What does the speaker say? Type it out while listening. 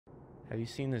Have you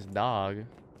seen this dog?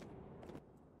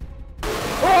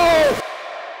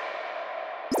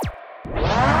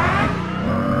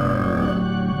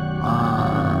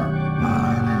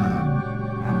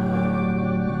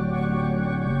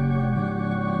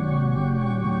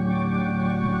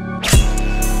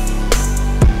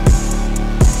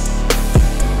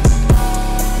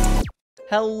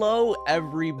 Hello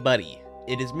everybody,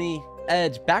 it is me,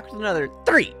 Edge, back with another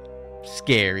 3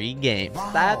 scary games. Wow.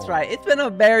 That's right, it's been a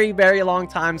very long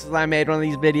time since I made one of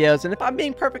these videos, and if I'm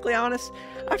being perfectly honest,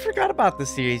 I forgot about this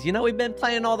series. You know, we've been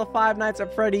playing all the Five Nights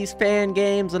at Freddy's fan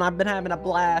games, and I've been having a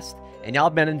blast, and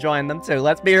y'all been enjoying them too.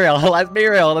 Let's be real,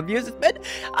 the views have been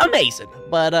amazing,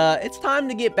 but it's time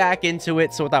to get back into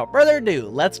it. So without further ado,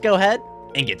 let's go ahead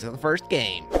and get to the first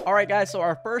game. All right, guys, so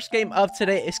our first game of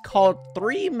today is called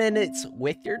 3 Minutes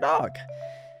with Your Dog.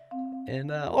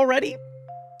 And already,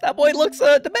 that boy looks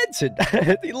demented.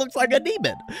 He looks like a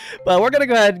demon. But we're gonna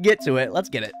go ahead and get to it. Let's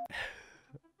get it.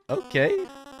 Okay.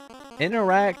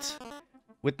 Interact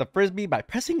with the Frisbee by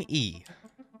pressing E.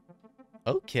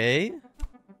 Okay.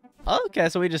 Okay,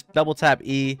 so we just double tap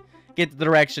E, get the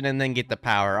direction, and then get the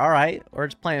power. All right, we're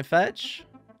just playing fetch.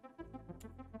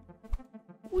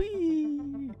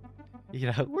 Whee!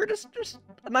 You know, we're just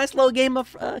a nice little game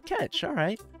of catch. All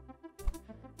right.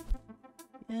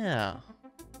 Yeah.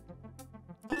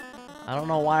 I don't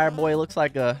know why our boy looks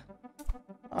like a...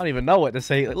 I don't even know what to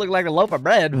say. It looked like a loaf of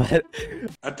bread, but...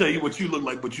 I tell you what you look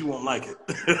like, but you won't like it.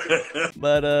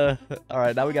 But, all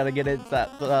right, now we got to get into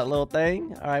that little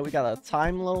thing. All right, we got a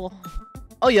time little...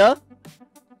 Oh, yeah.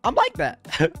 I'm like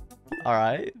that. All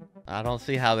right. I don't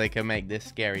see how they can make this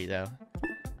scary, though.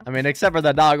 I mean, except for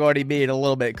the dog already being a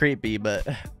little bit creepy, but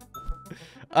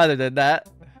other than that,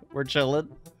 we're chilling.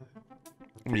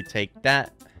 Let me take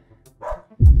that.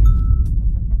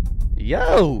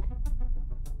 Yo!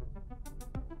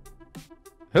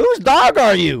 Whose dog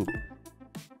are you?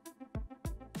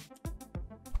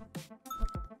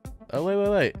 Oh,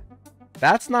 wait.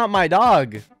 That's not my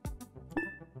dog.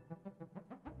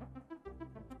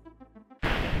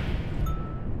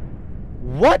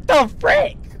 What the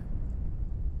frick?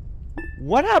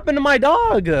 What happened to my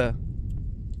dog?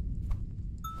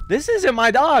 This isn't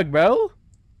my dog, bro.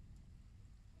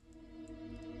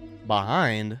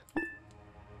 Behind.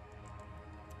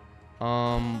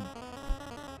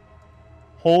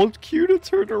 Hold Q to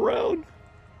turn around.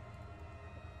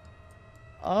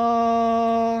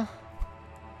 I'm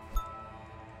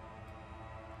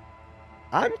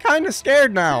kind of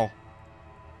scared now.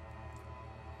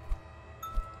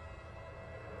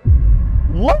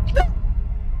 What the?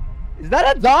 Is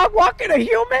that a dog walking a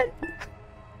human?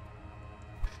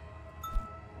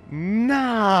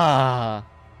 Nah.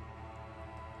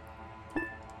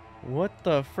 What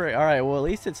the frick? All right, well, at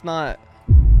least it's not...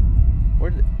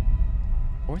 Where'd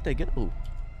they go?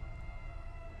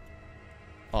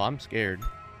 Oh, I'm scared.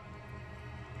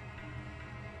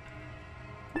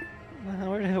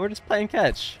 We're just playing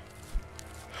catch.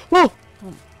 Whoa!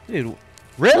 Oh, dude,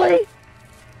 really?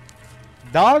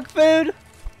 Dog food?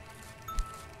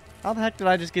 How the heck did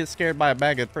I just get scared by a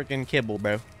bag of freaking kibble,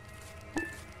 bro?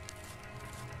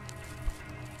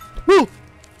 Woo!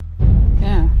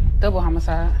 Yeah, double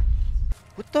homicide.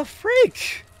 What the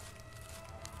freak?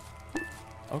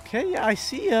 Okay, yeah, I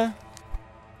see ya.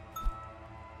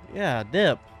 Yeah,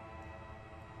 dip.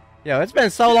 Yo, it's been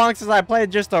so long since I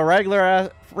played just a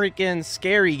regular freaking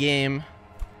scary game.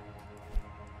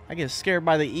 I get scared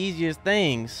by the easiest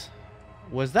things.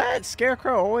 Was that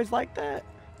Scarecrow always like that?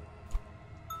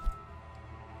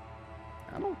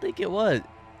 I don't think it was.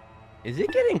 Is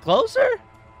it getting closer?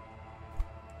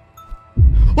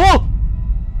 Oh!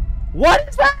 What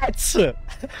is that?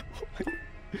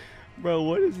 Bro,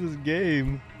 what is this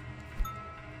game?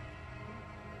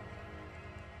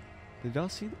 Did y'all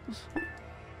see those?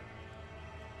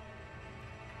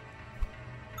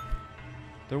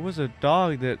 There was a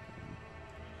dog that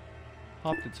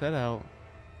popped its head out.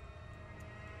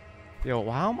 Yo,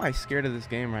 how am I scared of this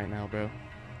game right now, bro?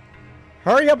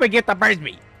 Hurry up and get the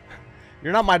Frisbee!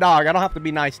 You're not my dog. I don't have to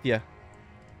be nice to you.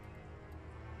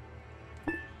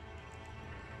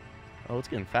 Oh, it's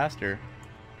getting faster.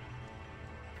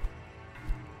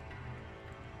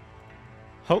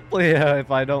 Hopefully, if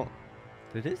I don't...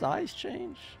 Did his eyes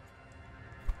change?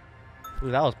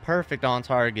 Ooh, that was perfect on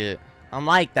target. I'm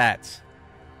like that.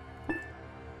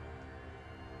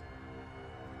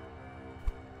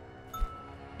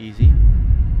 Easy.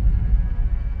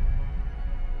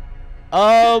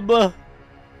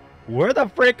 Where the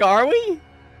frick are we?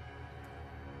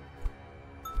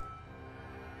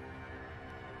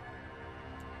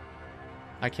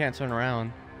 I can't turn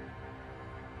around.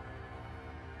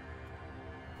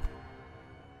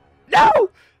 No!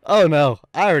 Oh no,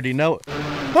 I already know.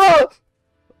 Oh!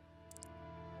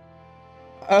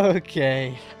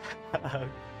 Okay.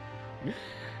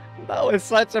 That was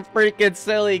such a freaking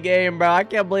silly game, bro. I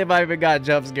can't believe I even got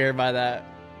jump scared by that.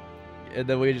 And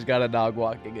then we just got a dog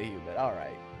walking a human.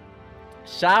 Alright.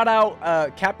 Shout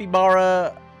out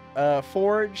Capybara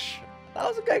Forge. That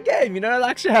was a good game. You know, it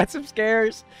actually had some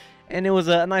scares. And it was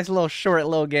a nice little short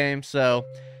little game. So,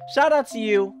 shout out to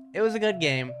you. It was a good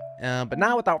game. But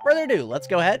now, without further ado, let's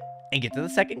go ahead and get to the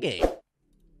second game.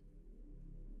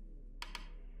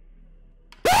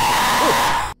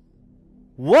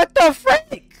 What the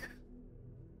frick?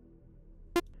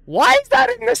 Why is that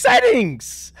in the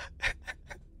settings?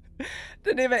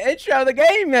 Didn't even intro the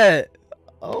game yet.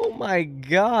 Oh my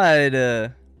god.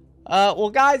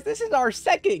 Well guys, this is our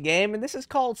second game, and this is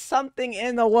called Something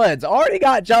in the Woods. Already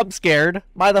got jump scared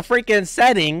by the freaking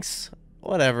settings.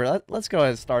 Whatever, let's go ahead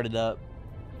and start it up.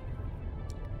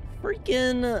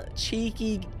 Freaking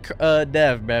cheeky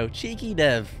dev, bro. Cheeky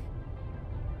dev.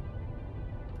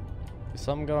 Is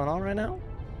something going on right now?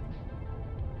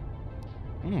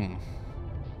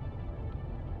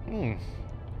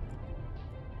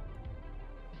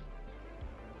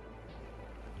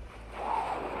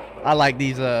 I like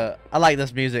these, I like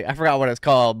this music. I forgot what it's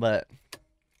called, but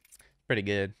it's pretty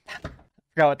good. I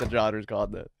forgot what the genre's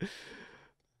called, though.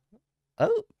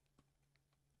 Oh.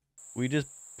 We just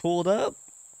pulled up.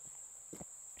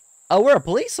 Oh, we're a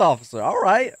police officer. All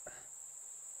right.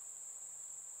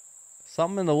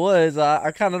 Something in the woods.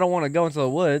 I kind of don't want to go into the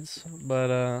woods,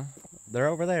 but they're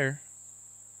over there.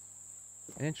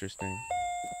 Interesting.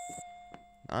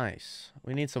 Nice.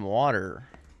 We need some water.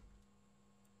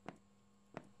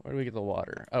 Where do we get the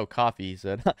water? Oh, coffee, he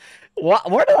said.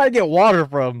 Where did I get water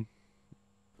from?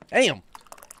 Damn.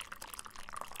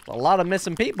 A lot of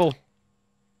missing people.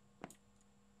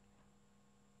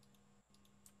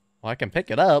 Well, I can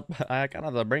pick it up. I kind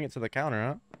of have to bring it to the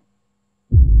counter,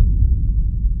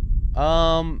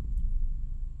 huh?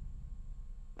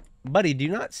 Buddy, do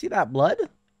you not see that blood?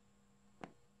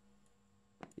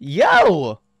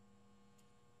 Yo!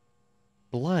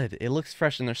 Blood. It looks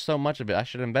fresh and there's so much of it. I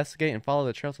should investigate and follow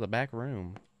the trail to the back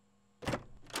room.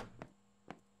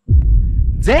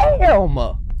 Damn!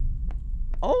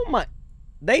 Oh my...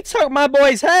 They took my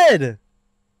boy's head!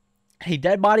 A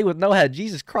dead body with no head.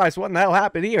 Jesus Christ, what in the hell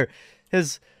happened here?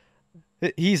 His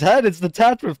head is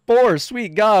detached with force.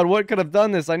 Sweet God, what could have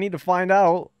done this? I need to find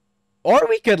out. Or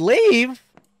we could leave.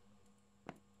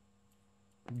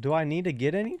 Do I need to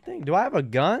get anything? Do I have a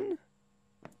gun?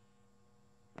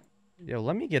 Yo,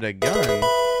 let me get a gun.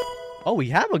 Oh, we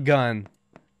have a gun.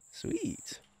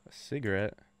 Sweet. A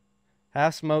cigarette.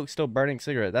 Half smoked, still burning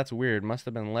cigarette. That's weird. Must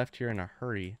have been left here in a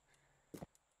hurry.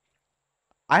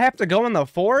 I have to go in the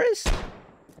forest?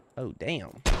 Oh,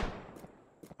 damn.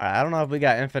 Alright, I don't know if we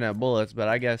got infinite bullets, but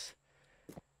I guess...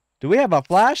 Do we have a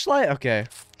flashlight? Okay.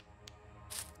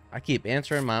 I keep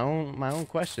answering my own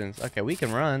questions. Okay, we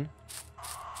can run.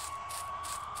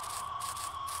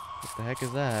 What the heck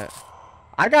is that?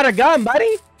 I got a gun,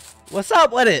 buddy! What's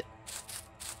up with it?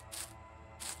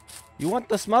 You want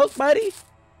the smoke, buddy?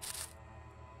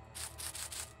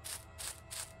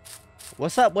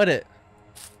 What's up with it?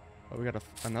 Oh, we got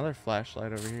another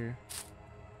flashlight over here.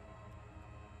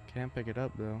 Can't pick it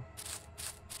up, though.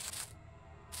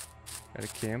 Got a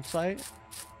campsite?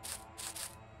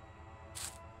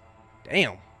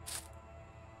 Damn.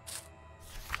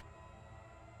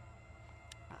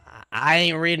 I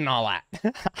ain't reading all that.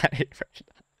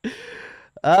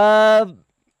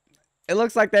 It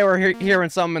looks like they were hearing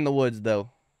something in the woods, though.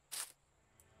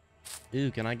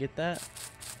 Ooh, can I get that?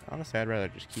 Honestly, I'd rather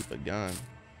just keep a gun.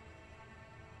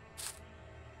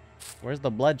 Where's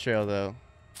the blood trail, though?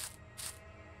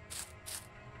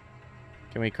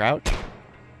 Can we crouch?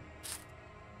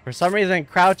 For some reason,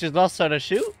 crouch is also to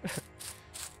shoot.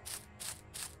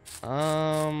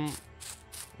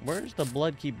 Where's the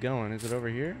blood keep going? Is it over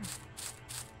here?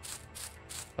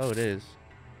 Oh, it is.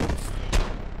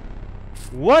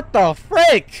 What the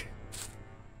frick?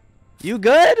 You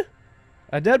good?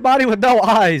 A dead body with no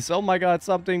eyes. Oh my god,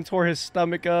 something tore his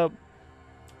stomach up.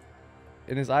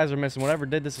 And his eyes are missing. Whatever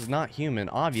did this is not human,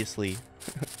 obviously.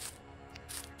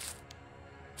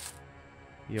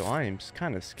 Yo, I am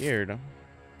kind of scared.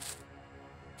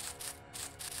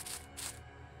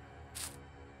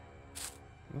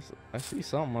 I see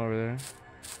something over there.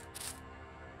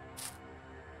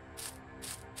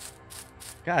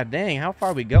 God dang, how far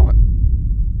are we going?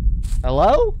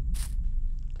 Hello?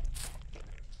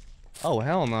 Oh,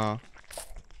 hell no.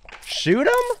 Shoot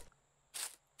him?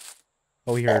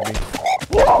 Oh, he heard me.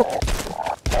 Whoa!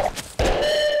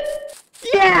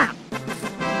 Yeah!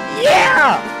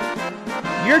 Yeah!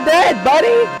 You're dead,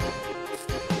 buddy!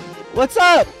 What's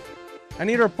up? I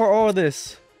need to report all of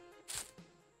this.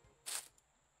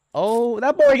 Oh,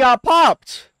 that boy got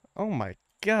popped! Oh my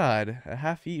god. A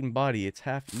half-eaten body. It's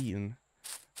half-eaten.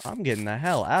 I'm getting the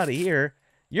hell out of here.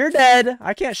 You're dead!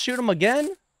 I can't shoot him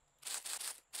again?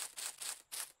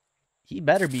 He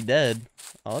better be dead.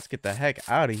 Oh, let's get the heck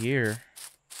out of here.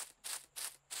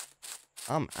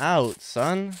 I'm out,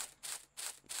 son.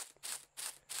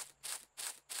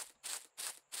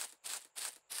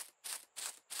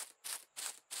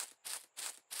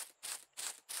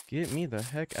 Get me the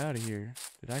heck out of here.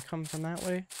 Did I come from that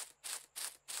way?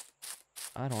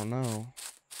 I don't know.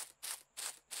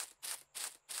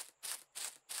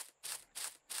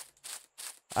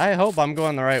 I hope I'm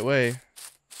going the right way.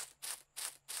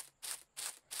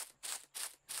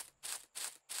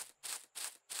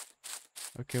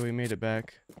 Okay, we made it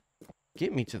back.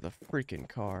 Get me to the freaking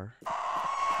car.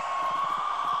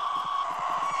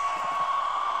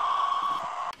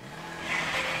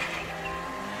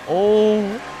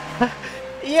 Oh,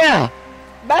 yeah.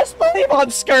 Best believe I'm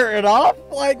skirting off.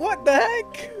 Like, what the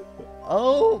heck?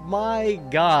 Oh my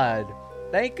god.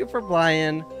 Thank you for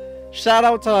playing. Shout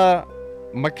out to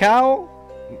Macau.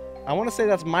 I want to say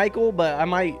that's Michael, but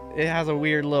it has a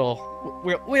weird little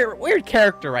weird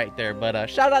character right there. But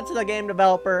shout out to the game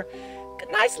developer.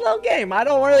 Nice little game. I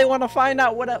don't really want to find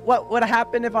out what would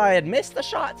happen if I had missed the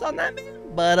shots on that man,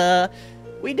 but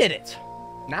we did it.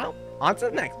 Now on to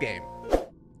the next game.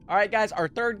 All right, guys, our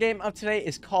third game of today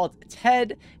is called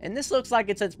Ted, and this looks like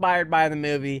it's inspired by the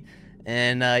movie,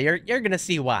 and you're gonna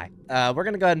see why. We're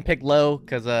gonna go ahead and pick low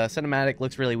because cinematic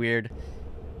looks really weird.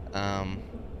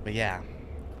 But yeah,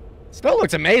 still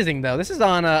looks amazing though. This is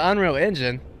on Unreal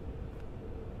Engine.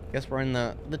 Guess we're in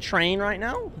the train right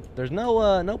now. There's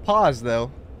no pause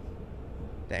though.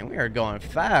 Dang, we are going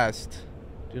fast.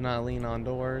 Do not lean on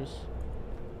doors.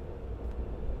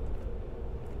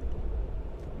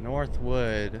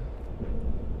 Northwood.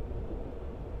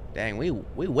 Dang, we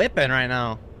whipping right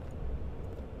now.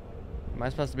 Am I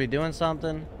supposed to be doing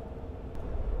something?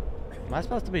 Am I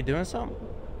supposed to be doing something?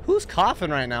 Who's coughing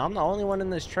right now? I'm the only one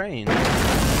in this train.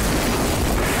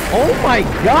 Oh my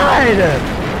god!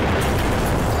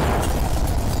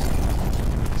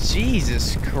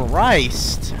 Jesus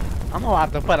Christ. I'm gonna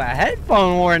have to put a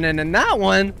headphone warning in that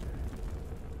one.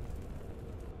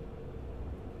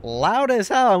 Loud as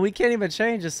hell, and we can't even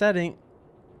change the setting.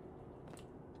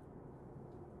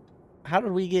 How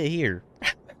did we get here?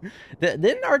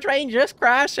 Didn't our train just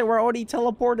crash and we're already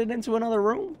teleported into another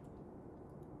room?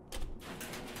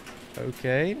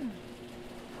 Okay.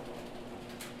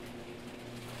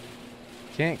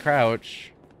 Can't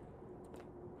crouch.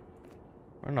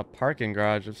 We're in a parking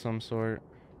garage of some sort.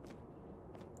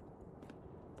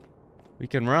 We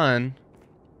can run.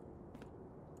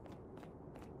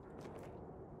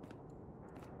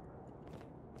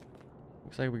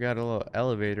 Looks like we got a little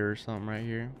elevator or something right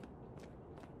here.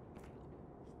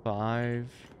 5.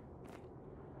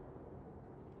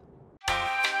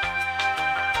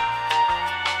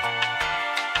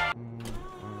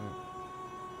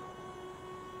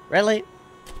 Really?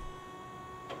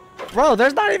 Bro,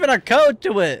 there's not even a code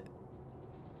to it.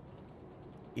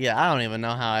 Yeah, I don't even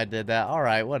know how I did that.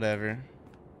 Alright, whatever.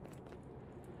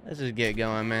 Let's just get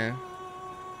going, man.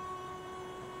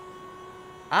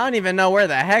 I don't even know where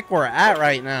the heck we're at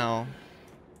right now.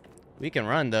 We can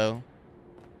run, though.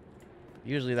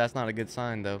 Usually that's not a good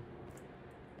sign, though.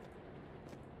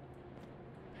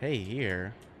 Pay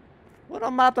here. What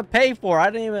I'm about to pay for? I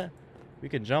didn't even... We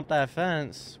could jump that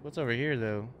fence. What's over here,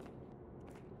 though?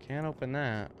 Can't open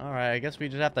that. Alright, I guess we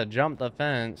just have to jump the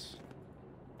fence.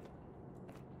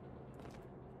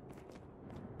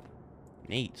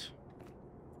 Neat.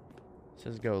 It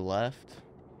says go left.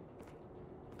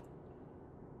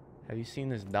 Have you seen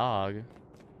this dog?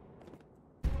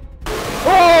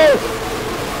 Oh!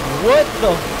 What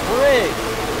the frick?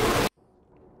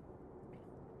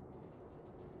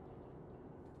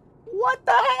 What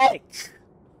the heck?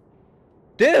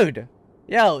 Dude.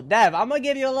 Yo, Dev, I'm gonna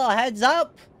give you a little heads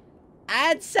up.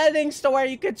 Add settings to where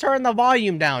you can turn the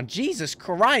volume down. Jesus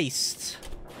Christ.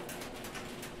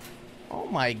 Oh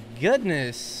my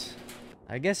goodness.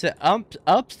 I guess it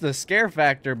ups the scare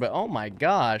factor, but oh my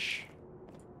gosh.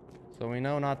 So we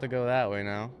know not to go that way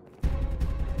now.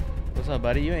 What's up,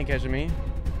 buddy? You ain't catching me.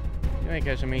 You ain't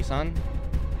catching me, son.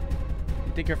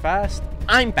 You think you're fast?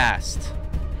 I'm fast.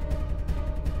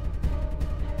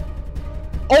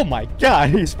 Oh my god,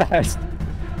 he's fast.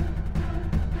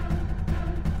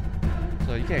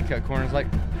 So you can't cut corners like...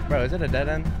 Bro, is it a dead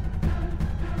end?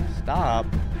 Stop.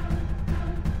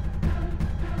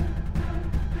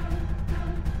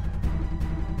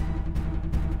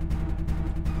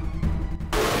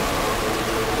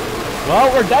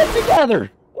 Well, we're dead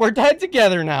together. We're dead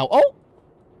together now. Oh!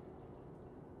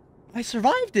 I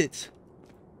survived it.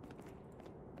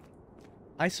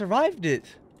 I survived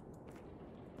it.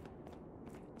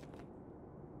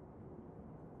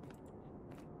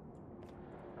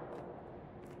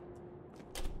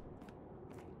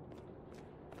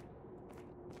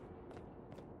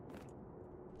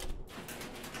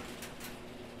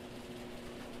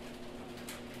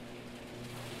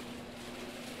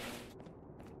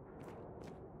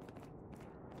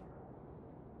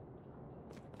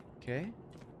 Okay.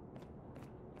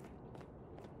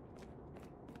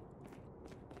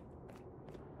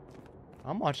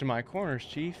 I'm watching my corners,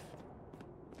 Chief.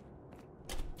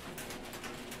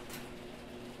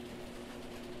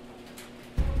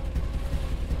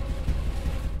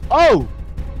 Oh!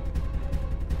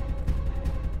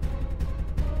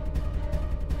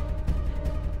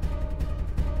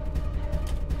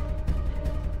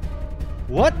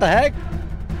 What the heck?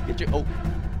 Get your... Oh.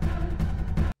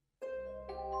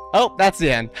 Oh, that's the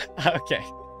end. Okay.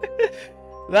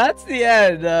 That's the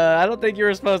end. I don't think you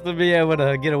were supposed to be able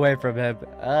to get away from him.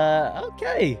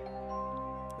 Okay.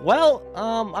 Well,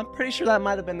 I'm pretty sure that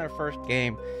might have been their first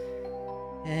game.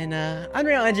 And,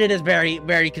 Unreal Engine is very,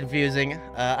 very confusing.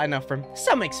 I know from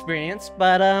some experience.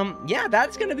 But, yeah,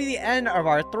 that's gonna be the end of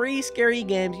our 3 scary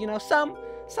games. You know, some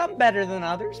better than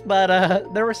others, but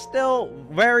there were still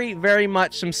very, very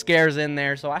much some scares in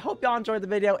there. So I hope y'all enjoyed the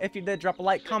video. If you did, drop a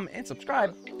like, comment, and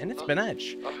subscribe. And it's been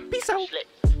Edge. Peace out.